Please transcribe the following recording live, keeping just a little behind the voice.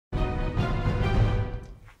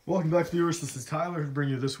Welcome back, viewers. This is Tyler to bring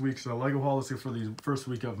you this week's Lego haul. This is for the first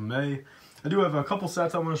week of May. I do have a couple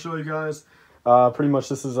sets I want to show you guys. Pretty much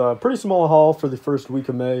this is a pretty small haul for the first week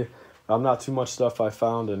of May. Not too much stuff I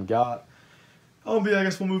found and got. But yeah, I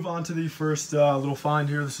guess we'll move on to the first little find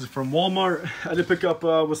here. This is from Walmart. I did pick up,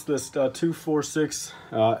 what's this,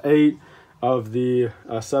 2468 of the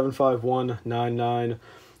 75199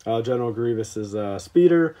 General Grievous's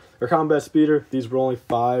speeder, or combat speeder. These were only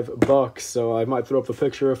 $5, so I might throw up the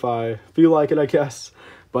picture if I feel like it, I guess.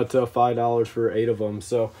 But $5 for 8 of them,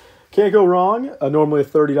 so can't go wrong. Normally a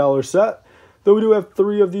 $30 set. Though we do have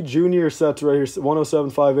 3 of the junior sets right here.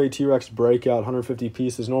 10758 T-Rex Breakout, 150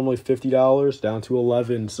 pieces, normally $50, down to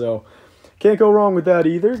 11. So can't go wrong with that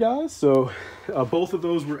either, guys. So both of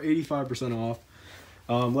those were 85% off.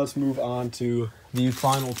 Let's move on to the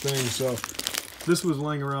final thing. So this was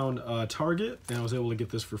laying around Target, and I was able to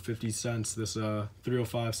get this for 50 cents. This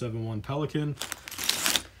 30571 Pelican.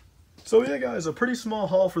 So yeah, guys, a pretty small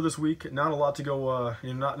haul for this week. Not a lot to go,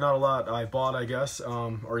 not a lot I bought, I guess,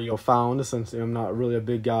 or found, since I'm not really a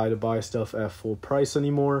big guy to buy stuff at full price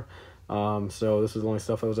anymore. So this was the only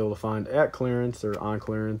stuff I was able to find at clearance or on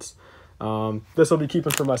clearance. This I'll be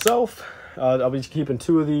keeping for myself. I'll be keeping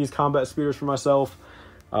 2 of these combat speeders for myself.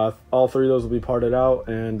 All 3 of those will be parted out,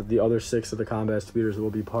 and the other 6 of the combat speeders will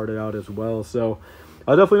be parted out as well. So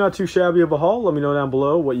definitely not too shabby of a haul. Let me know down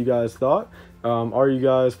below what you guys thought. Are you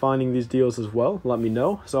guys finding these deals as well? Let me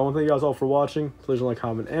know. So I want to thank you guys all for watching. Please like,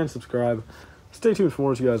 comment, and subscribe. Stay tuned for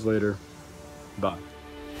more. See you guys later. Bye.